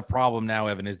 And the problem now,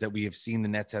 Evan, is that we have seen the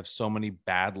Nets have so many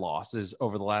bad losses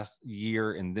over the last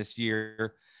year and this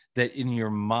year that in your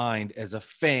mind as a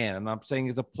fan, I'm not saying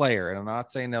as a player, and I'm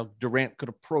not saying how Durant could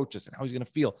approach us and how he's going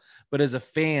to feel, but as a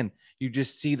fan, you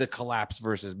just see the collapse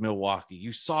versus Milwaukee.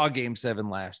 You saw game 7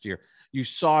 last year. You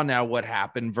saw now what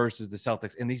happened versus the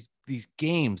Celtics. And these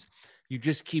games, you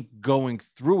just keep going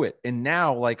through it. And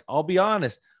now, like, I'll be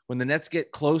honest, when the Nets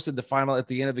get close to the final at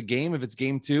the end of the game, if it's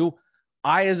game 2,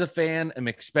 I, as a fan, am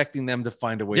expecting them to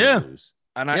find a way to lose.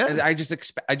 And I just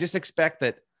expect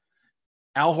that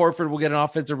Al Horford will get an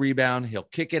offensive rebound. He'll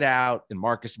kick it out, and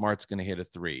Marcus Smart's going to hit a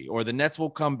 3. Or the Nets will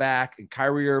come back, and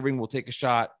Kyrie Irving will take a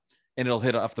shot, and it'll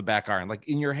hit off the back iron. Like,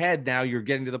 in your head now, you're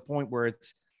getting to the point where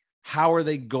it's, how are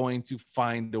they going to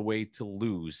find a way to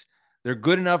lose? They're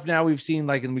good enough now. We've seen,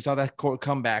 like, and we saw that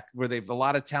comeback where they've a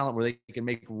lot of talent where they can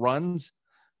make runs,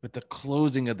 but the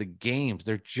closing of the games,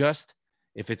 they're just,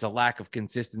 if it's a lack of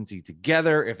consistency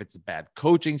together, if it's a bad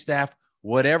coaching staff,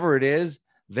 whatever it is,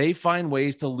 they find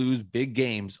ways to lose big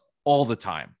games all the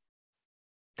time.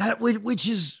 Which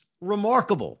is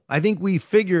remarkable. I think we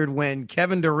figured when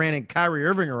Kevin Durant and Kyrie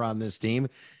Irving are on this team,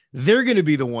 they're going to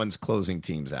be the ones closing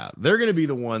teams out. They're going to be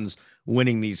the ones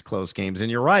winning these close games.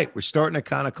 And you're right. We're starting to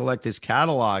kind of collect this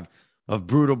catalog of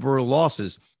brutal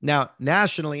losses. Now,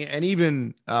 nationally, and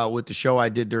even with the show I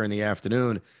did during the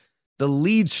afternoon, the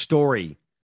lead story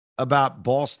about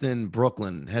Boston,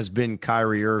 Brooklyn has been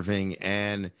Kyrie Irving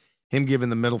and him giving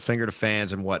the middle finger to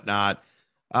fans and whatnot.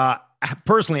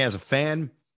 Personally, as a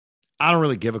fan, I don't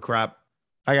really give a crap.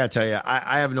 I got to tell you,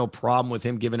 I have no problem with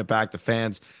him giving it back to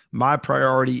fans. My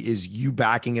priority is you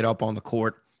backing it up on the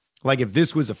court. Like, if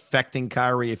this was affecting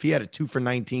Kyrie, if he had a 2 for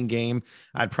 19 game,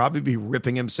 I'd probably be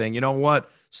ripping him, saying, you know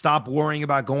what? Stop worrying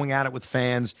about going at it with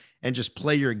fans and just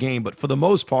play your game. But for the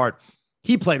most part,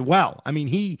 he played well. I mean,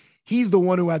 he's the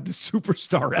one who had the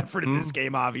superstar effort in this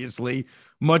game, obviously,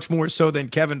 much more so than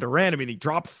Kevin Durant. I mean, he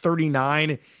dropped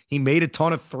 39. He made a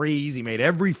ton of threes. He made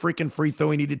every freaking free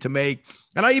throw he needed to make.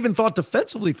 And I even thought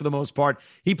defensively, for the most part,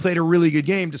 he played a really good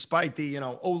game, despite the,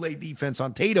 Olay defense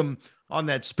on Tatum on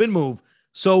that spin move.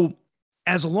 So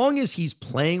as long as he's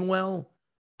playing well,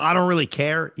 I don't really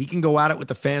care. He can go at it with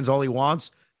the fans all he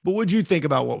wants. But what'd you think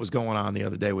about what was going on the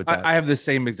other day with that? I have the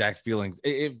same exact feelings.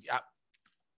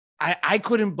 I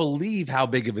couldn't believe how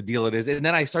big of a deal it is. And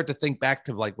then I start to think back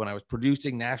to, like, when I was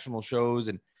producing national shows,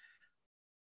 and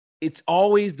it's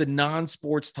always the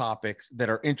non-sports topics that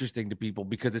are interesting to people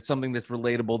because it's something that's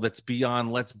relatable, that's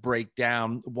beyond let's break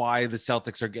down why the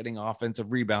Celtics are getting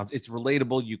offensive rebounds. It's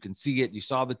relatable. You can see it. You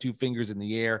saw the 2 fingers in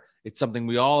the air. It's something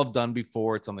we all have done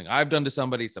before. It's something I've done to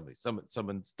somebody,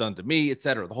 someone's done to me, et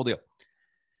cetera, the whole deal.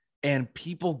 And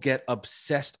people get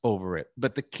obsessed over it.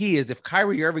 But the key is, if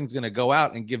Kyrie Irving's going to go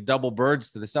out and give double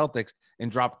birds to the Celtics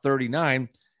and drop 39,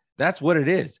 that's what it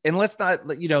is. And let's not,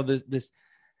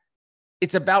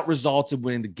 it's about results and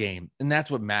winning the game. And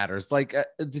that's what matters. Like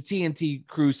the TNT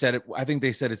crew said it. I think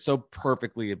they said it so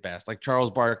perfectly at best, like Charles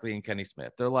Barkley and Kenny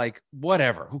Smith. They're like,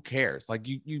 whatever, who cares? Like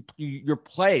your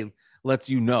play lets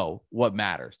you know what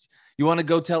matters. You want to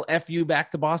go tell FU back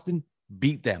to Boston?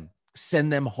 Beat them,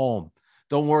 send them home.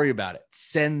 Don't worry about it.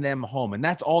 Send them home. And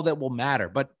that's all that will matter.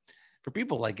 But for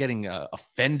people like getting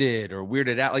offended or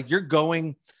weirded out, like, you're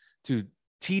going to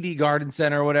TD Garden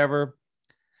Center or whatever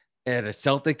at a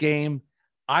Celtic game.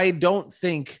 I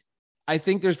think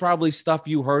there's probably stuff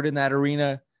you heard in that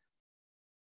arena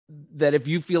that if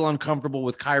you feel uncomfortable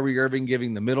with Kyrie Irving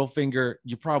giving the middle finger,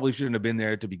 you probably shouldn't have been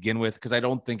there to begin with. Because I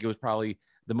don't think it was probably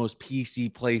the most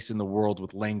PC place in the world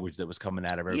with language that was coming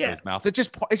out of everybody's mouth. It's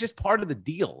just part of the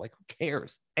deal. Like, who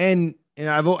cares? And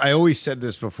I always said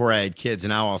this before I had kids, and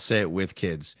now I'll say it with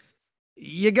kids.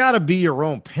 You got to be your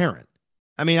own parent.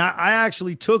 I mean, I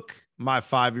actually took my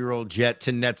 5-year-old Jet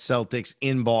to Nets Celtics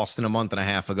in Boston a month and a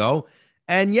half ago.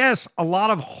 And yes, a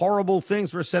lot of horrible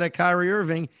things were said at Kyrie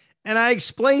Irving. And I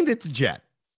explained it to Jet.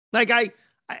 Like,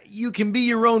 you can be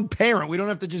your own parent. We don't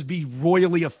have to just be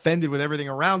royally offended with everything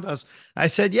around us. I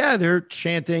said, yeah, they're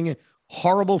chanting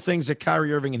horrible things at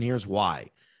Kyrie Irving, and here's why.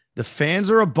 The fans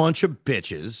are a bunch of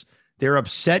bitches. They're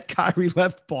upset Kyrie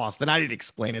left Boston. I didn't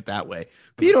explain it that way,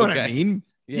 but you know what I mean?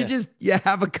 Yeah. You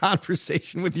have a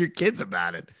conversation with your kids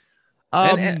about it.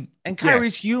 And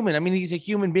Kyrie's human. I mean, he's a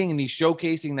human being, and he's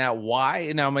showcasing that why.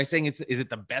 And now, am I saying is it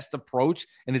the best approach,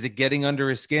 and is it getting under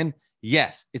his skin?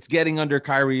 Yes, it's getting under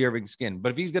Kyrie Irving's skin.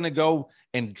 But if he's going to go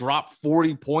and drop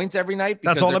 40 points every night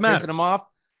because they're pissing him off,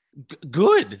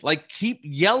 good. Like, keep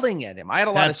yelling at him. I had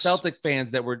a lot of Celtic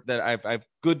fans I've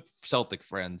good Celtic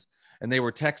friends, and they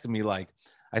were texting me like,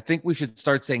 I think we should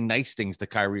start saying nice things to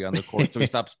Kyrie on the court so he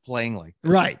stops playing like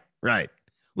this. Right.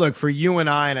 Look, for you and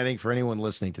I think for anyone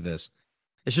listening to this,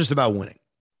 it's just about winning.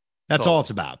 That's all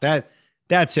it's about.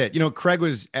 That's it. Craig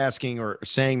was asking or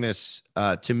saying this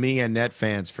to me and Net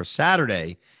fans for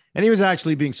Saturday, and he was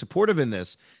actually being supportive in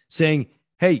this, saying,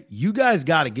 hey, you guys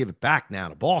got to give it back now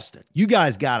to Boston. You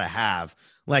guys got to have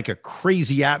like a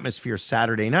crazy atmosphere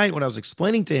Saturday night. What I was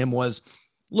explaining to him was,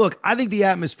 look, I think the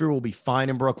atmosphere will be fine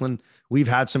in Brooklyn. We've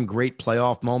had some great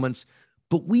playoff moments,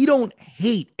 but we don't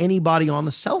hate anybody on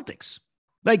the Celtics.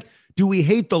 Like, do we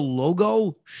hate the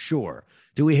logo? Sure.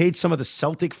 Do we hate some of the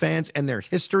Celtic fans and their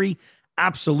history?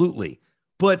 Absolutely.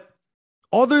 But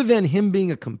other than him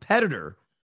being a competitor,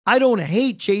 I don't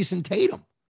hate Jason Tatum.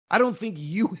 I don't think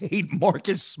you hate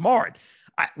Marcus Smart.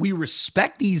 We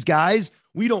respect these guys.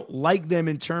 We don't like them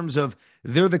in terms of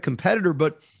they're the competitor,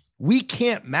 but we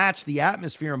can't match the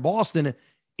atmosphere in Boston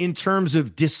in terms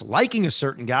of disliking a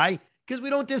certain guy because we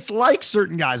don't dislike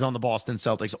certain guys on the Boston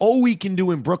Celtics. All we can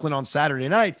do in Brooklyn on Saturday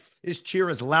night is cheer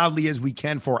as loudly as we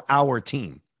can for our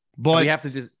team. But we have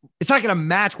to it's not going to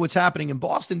match what's happening in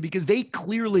Boston because they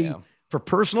clearly, for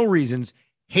personal reasons,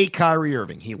 hate Kyrie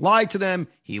Irving. He lied to them.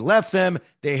 He left them.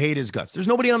 They hate his guts. There's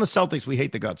nobody on the Celtics we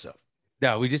hate the guts of.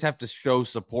 No, we just have to show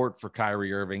support for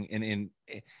Kyrie Irving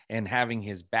and having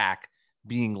his back,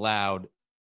 being loud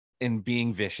and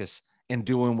being vicious and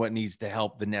doing what needs to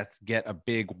help the Nets get a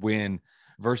big win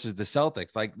versus the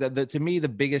Celtics. Like to me, the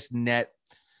biggest net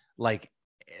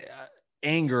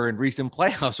anger in recent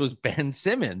playoffs was Ben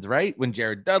Simmons, right? When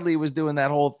Jared Dudley was doing that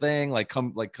whole thing,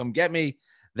 come get me.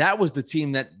 That was the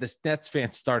team that the Nets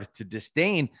fans started to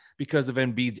disdain because of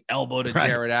Embiid's elbow to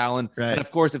Jared Allen. Right. And of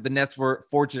course, if the Nets were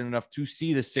fortunate enough to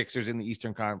see the Sixers in the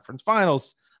Eastern Conference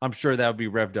Finals, I'm sure that would be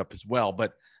revved up as well.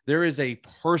 But there is it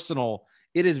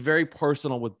is very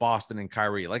personal with Boston and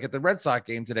Kyrie. Like at the Red Sox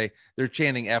game today, they're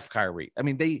chanting F Kyrie. I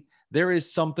mean, there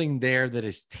is something there that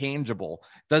is tangible.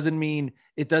 It doesn't mean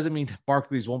that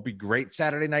Barclays won't be great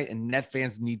Saturday night, and Net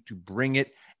fans need to bring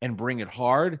it and bring it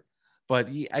hard. But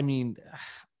I mean,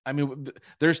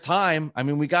 there's time. I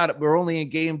mean, we're only in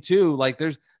game 2. Like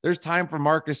there's time for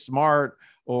Marcus Smart,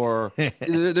 or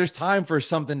there's time for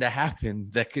something to happen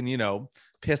that can,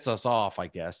 piss us off, I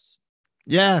guess.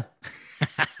 Yeah,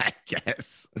 I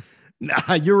guess.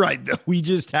 Nah, you're right. We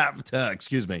just have to,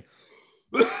 excuse me.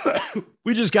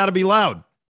 We just got to be loud.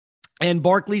 And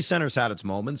Barclays Center's had its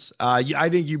moments. I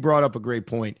think you brought up a great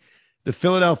point. The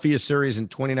Philadelphia series in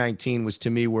 2019 was, to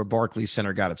me, where Barclays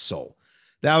Center got its soul.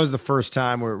 That was the first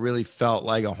time where it really felt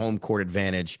like a home court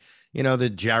advantage. The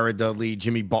Jared Dudley,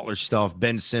 Jimmy Butler stuff,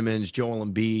 Ben Simmons, Joel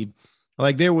Embiid.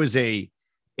 Like there was a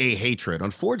hatred.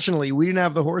 Unfortunately, we didn't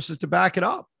have the horses to back it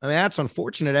up. I mean, that's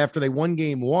unfortunate. After they won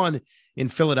game 1 in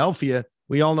Philadelphia,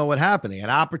 we all know what happened. They had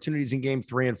opportunities in game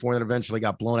 3 and 4 that eventually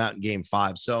got blown out in game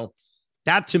 5. So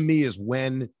that to me is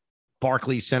when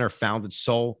Barclays Center found its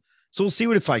soul. So we'll see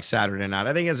what it's like Saturday night.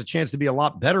 I think it has a chance to be a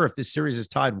lot better if this series is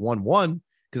tied 1-1.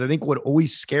 Because I think what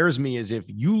always scares me is if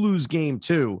you lose game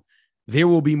 2, there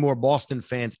will be more Boston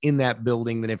fans in that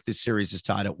building than if this series is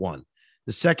tied at 1.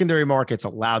 The secondary market's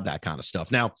allowed that kind of stuff.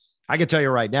 Now, I can tell you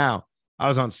right now, I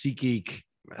was on SeatGeek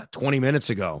 20 minutes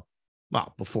ago.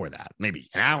 Well, before that, maybe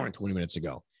an hour and 20 minutes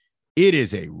ago. It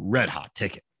is a red hot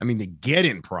ticket. I mean, the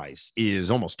get-in price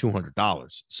is almost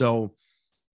 $200. So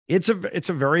it's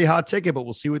a very hot ticket, but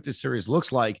we'll see what this series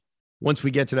looks like once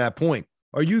we get to that point.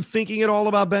 Are you thinking at all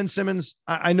about Ben Simmons?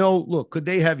 I know, look, could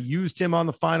they have used him on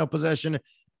the final possession?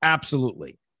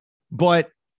 Absolutely.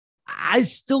 But I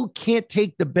still can't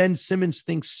take the Ben Simmons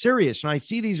thing serious. And I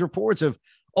see these reports of,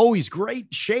 he's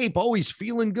great shape. He's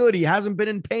feeling good. He hasn't been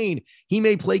in pain. He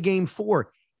may play game 4.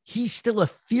 He's still a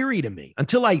theory to me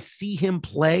until I see him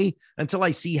play, until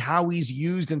I see how he's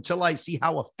used, until I see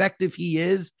how effective he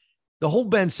is. The whole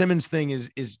Ben Simmons thing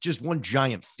is just one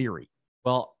giant theory.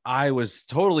 Well, I was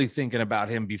totally thinking about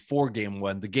him before game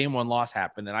 1. The game 1 loss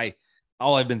happened, and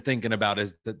all I've been thinking about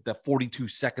is the 42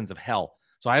 seconds of hell.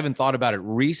 So I haven't thought about it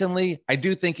recently. I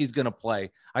do think he's going to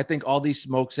play. I think all these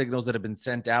smoke signals that have been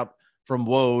sent out from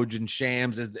Woj and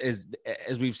Shams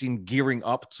as we've seen gearing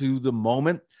up to the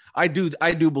moment, I do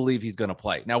believe he's going to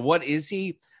play. Now, what is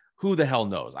he? Who the hell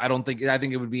knows? I think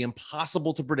it would be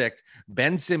impossible to predict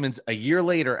Ben Simmons a year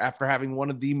later after having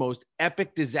one of the most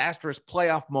epic, disastrous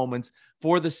playoff moments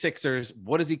for the Sixers.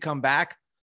 What does he come back?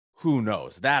 Who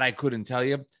knows? That I couldn't tell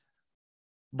you.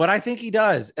 But I think he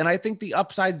does. And I think the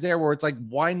upside's there where it's like,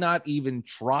 why not even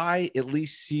try, at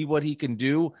least see what he can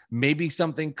do? Maybe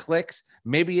something clicks.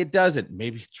 Maybe it doesn't.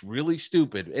 Maybe it's really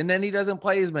stupid. And then he doesn't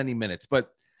play as many minutes.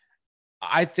 But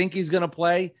I think he's going to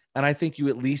play, and I think you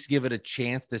at least give it a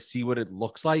chance to see what it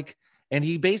looks like. And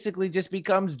he basically just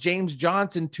becomes James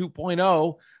Johnson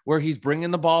 2.0, where he's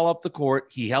bringing the ball up the court.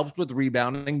 He helps with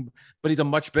rebounding, but he's a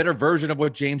much better version of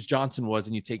what James Johnson was,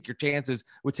 and you take your chances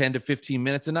with 10 to 15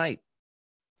 minutes a night.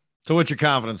 So what's your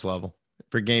confidence level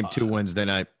for game 2 Wednesday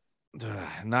night?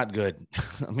 Not good.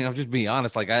 I mean, I'll just be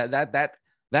honest. Like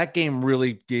that game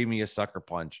really gave me a sucker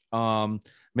punch.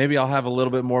 Maybe I'll have a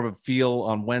little bit more of a feel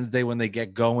on Wednesday when they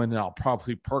get going, and I'll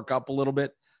probably perk up a little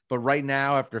bit. But right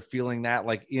now, after feeling that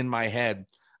like in my head,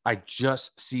 I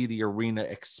just see the arena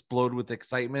explode with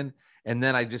excitement. And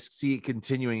then I just see it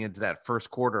continuing into that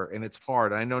first quarter. And it's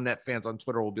hard. I know Net fans on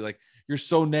Twitter will be like, you're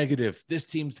so negative. This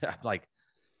team's like,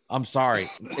 I'm sorry.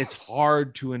 It's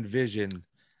hard to envision.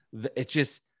 It's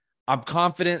just, I'm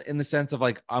confident in the sense of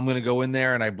like, I'm going to go in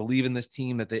there and I believe in this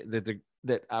team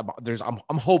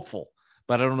I'm hopeful,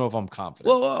 but I don't know if I'm confident.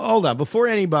 Well, hold on. Before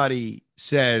anybody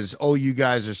says, oh, you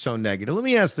guys are so negative, let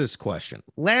me ask this question.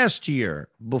 Last year,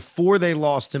 before they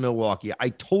lost to Milwaukee, I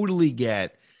totally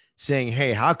get saying,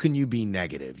 hey, how can you be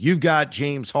negative? You've got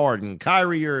James Harden,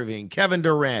 Kyrie Irving, Kevin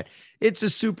Durant. It's a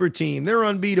super team. They're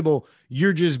unbeatable.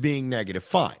 You're just being negative.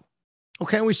 Fine.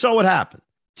 Okay, and we saw what happened.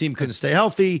 Team couldn't stay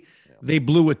healthy. They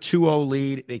blew a 2-0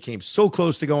 lead. They came so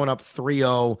close to going up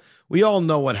 3-0. We all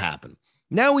know what happened.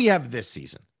 Now we have this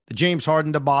season. The James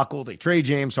Harden debacle. They trade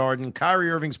James Harden.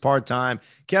 Kyrie Irving's part-time.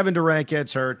 Kevin Durant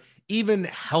gets hurt. Even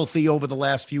healthy over the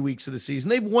last few weeks of the season.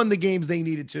 They've won the games they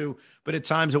needed to, but at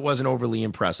times it wasn't overly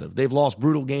impressive. They've lost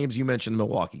brutal games. You mentioned the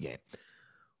Milwaukee game.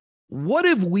 What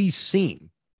have we seen?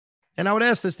 And I would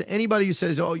ask this to anybody who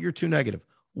says, oh, you're too negative.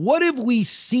 What have we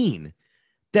seen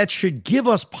that should give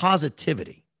us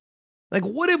positivity? Like,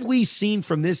 what have we seen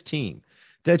from this team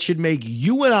that should make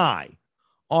you and I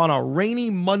on a rainy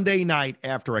Monday night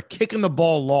after a kick in the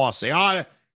ball loss say,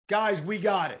 guys, we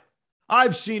got it.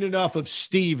 I've seen enough of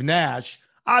Steve Nash.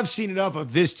 I've seen enough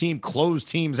of this team close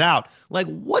teams out. Like,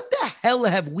 what the hell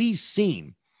have we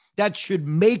seen that should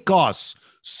make us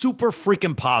super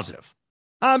freaking positive?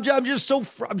 I'm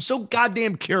so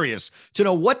goddamn curious to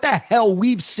know what the hell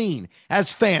we've seen as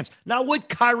fans. Not what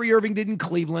Kyrie Irving did in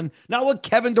Cleveland, not what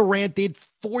Kevin Durant did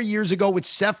 4 years ago with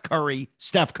Steph Curry.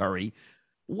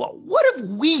 What have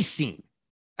we seen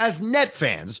as Net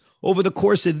fans over the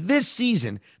course of this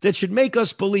season that should make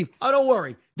us believe, oh, don't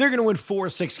worry, they're going to win 4 or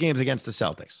 6 games against the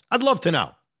Celtics? I'd love to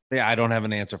know. Yeah, I don't have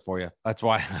an answer for you. That's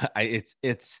why it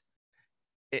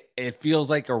feels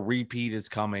like a repeat is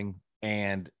coming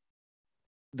and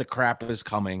the crap is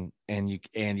coming and you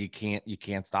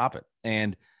can't stop it.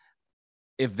 And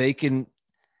if they can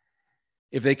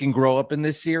grow up in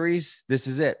this series, this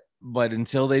is it. But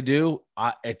until they do,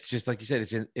 it's just like you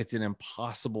said, it's an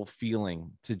impossible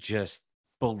feeling to just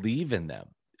believe in them.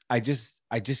 I just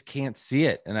can't see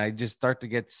it, and I just start to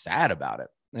get sad about it.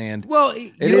 And well,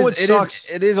 what sucks?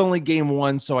 It is only game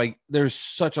one, so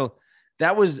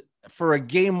that was for a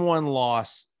game one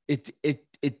loss.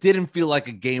 It didn't feel like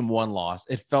a game one loss.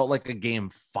 It felt like a game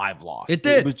 5 loss. It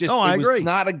did. It was just, I agree.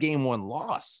 Not a game one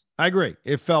loss. I agree.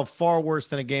 It felt far worse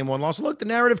than a game 1 loss. Look, the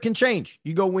narrative can change.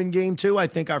 You go win game 2. I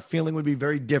think our feeling would be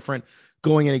very different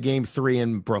going into game 3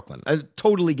 in Brooklyn. I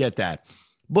totally get that.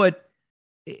 But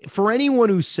for anyone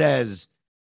who says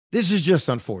this is just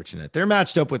unfortunate, they're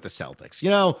matched up with the Celtics.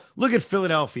 Look at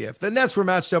Philadelphia. If the Nets were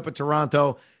matched up with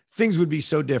Toronto, things would be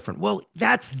so different. Well,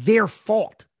 that's their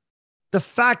fault. The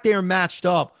fact they're matched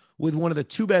up with one of the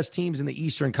 2 best teams in the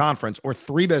Eastern Conference or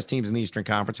 3 best teams in the Eastern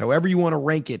Conference, however you want to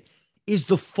rank it, is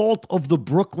the fault of the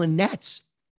Brooklyn Nets.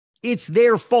 It's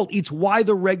their fault. It's why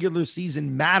the regular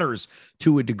season matters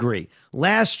to a degree.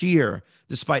 Last year,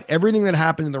 despite everything that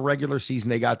happened in the regular season,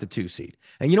 they got the 2 seed.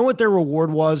 And you know what their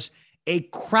reward was? A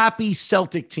crappy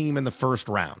Celtic team in the first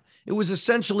round. It was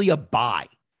essentially a bye.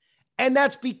 And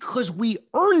that's because we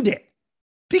earned it,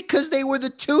 because they were the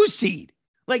 2 seed.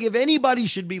 Like, if anybody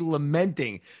should be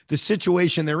lamenting the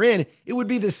situation they're in, it would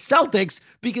be the Celtics,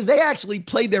 because they actually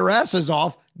played their asses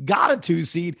off, got a 2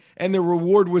 seed, and the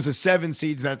reward was a 7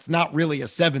 seed. That's not really a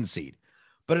 7 seed.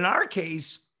 But in our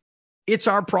case, it's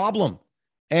our problem.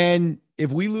 And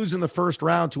if we lose in the first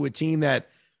round to a team that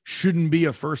shouldn't be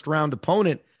a first round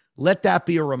opponent, let that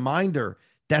be a reminder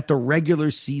that the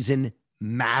regular season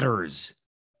matters.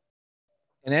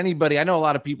 And I know a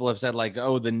lot of people have said like,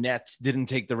 oh, the Nets didn't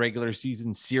take the regular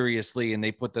season seriously and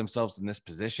they put themselves in this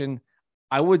position.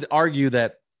 I would argue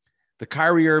that the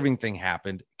Kyrie Irving thing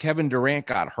happened. Kevin Durant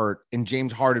got hurt and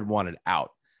James Harden wanted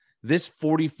out. This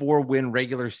 44-win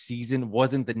regular season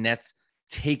wasn't the Nets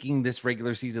taking this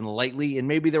regular season lightly. And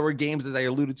maybe there were games, as I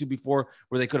alluded to before,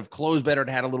 where they could have closed better and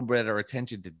had a little better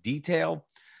attention to detail.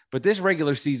 But this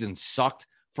regular season sucked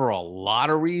for a lot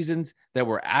of reasons that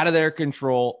were out of their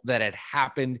control, that had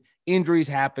happened. Injuries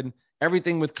happened.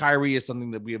 Everything with Kyrie is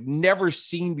something that we have never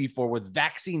seen before, with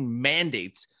vaccine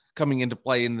mandates coming into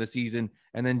play in the season.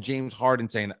 And then James Harden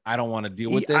saying, I don't want to deal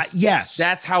with this. Yes.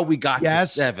 That's how we got to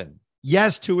 7.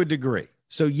 Yes, to a degree.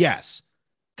 So yes,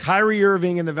 Kyrie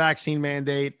Irving and the vaccine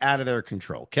mandate, out of their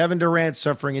control. Kevin Durant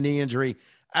suffering a knee injury,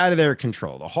 out of their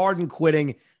control. The Harden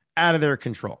quitting, out of their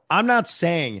control. I'm not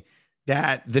saying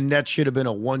that the Nets should have been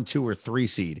a 1, 2, or 3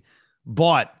 seed.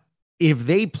 But if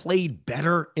they played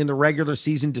better in the regular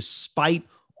season, despite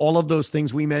all of those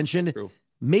things we mentioned, True.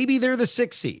 maybe they're the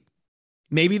 6 seed.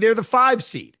 Maybe they're the 5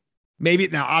 seed. Maybe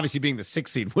now, obviously, being the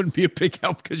 6 seed wouldn't be a big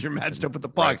help because you're matched up with the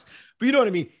Bucks. Right. But you know what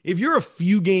I mean? If you're a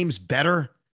few games better,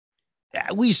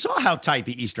 we saw how tight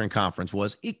the Eastern Conference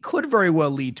was. It could very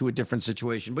well lead to a different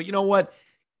situation. But you know what?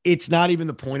 It's not even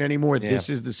the point anymore. Yeah. This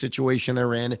is the situation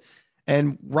they're in.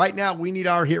 And right now, we need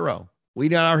our hero. We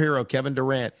need our hero, Kevin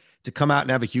Durant, to come out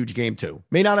and have a huge game 2.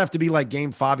 May not have to be like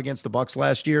game 5 against the Bucks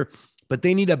last year, but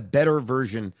they need a better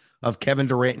version of Kevin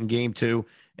Durant in game 2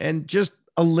 and just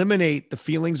eliminate the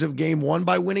feelings of game 1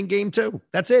 by winning game 2.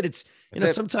 That's it. It's,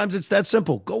 sometimes it's that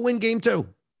simple. Go win game 2.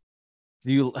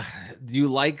 Do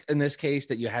you like in this case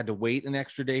that you had to wait an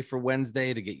extra day for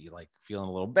Wednesday to get you like feeling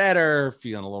a little better,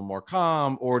 feeling a little more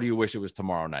calm, or do you wish it was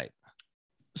tomorrow night?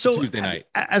 So Tuesday night.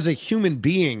 As a human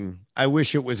being, I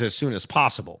wish it was as soon as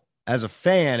possible. As a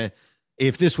fan,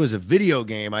 if this was a video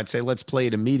game, I'd say let's play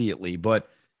it immediately. But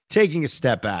taking a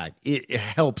step back, it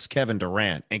helps Kevin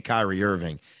Durant and Kyrie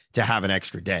Irving to have an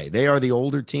extra day. They are the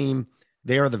older team.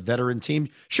 They are the veteran team.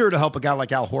 Sure, to help a guy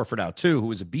like Al Horford out too,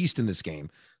 who is a beast in this game.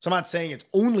 So I'm not saying it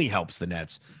only helps the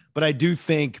Nets, but I do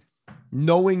think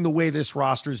knowing the way this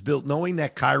roster is built, knowing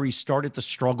that Kyrie started to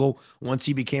struggle once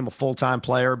he became a full-time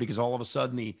player because all of a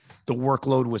sudden the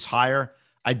workload was higher,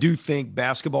 I do think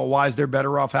basketball-wise they're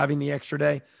better off having the extra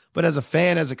day. But as a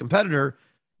fan, as a competitor,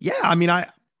 yeah, I mean, I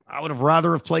would have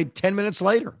rather have played 10 minutes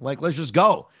later. Like, let's just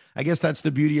go. I guess that's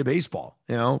the beauty of baseball.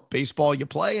 Baseball you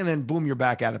play and then boom, you're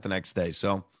back at it the next day.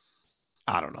 So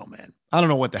I don't know, man. I don't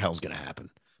know what the hell's going to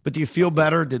happen. But do you feel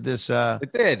better? Did this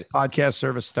it did. podcast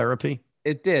service therapy?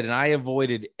 It did. And I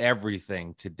avoided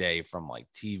everything today from like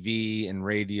TV and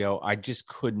radio. I just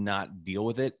could not deal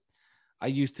with it. I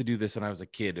used to do this when I was a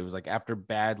kid. It was like after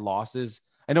bad losses.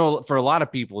 I know for a lot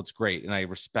of people, it's great. And I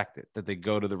respect it that they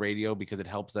go to the radio because it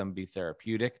helps them be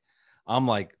therapeutic. I'm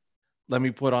like, let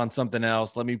me put on something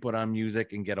else. Let me put on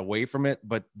music and get away from it.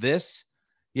 But this,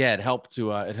 yeah, it helped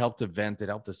to vent. It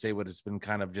helped to say what has been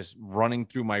kind of just running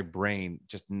through my brain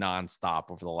just nonstop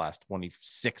over the last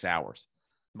 26 hours.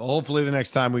 Well, hopefully the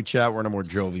next time we chat, we're in a more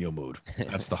jovial mood.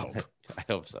 That's the hope. I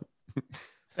hope so.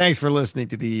 Thanks for listening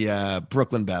to the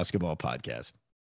Brooklyn Basketball Podcast.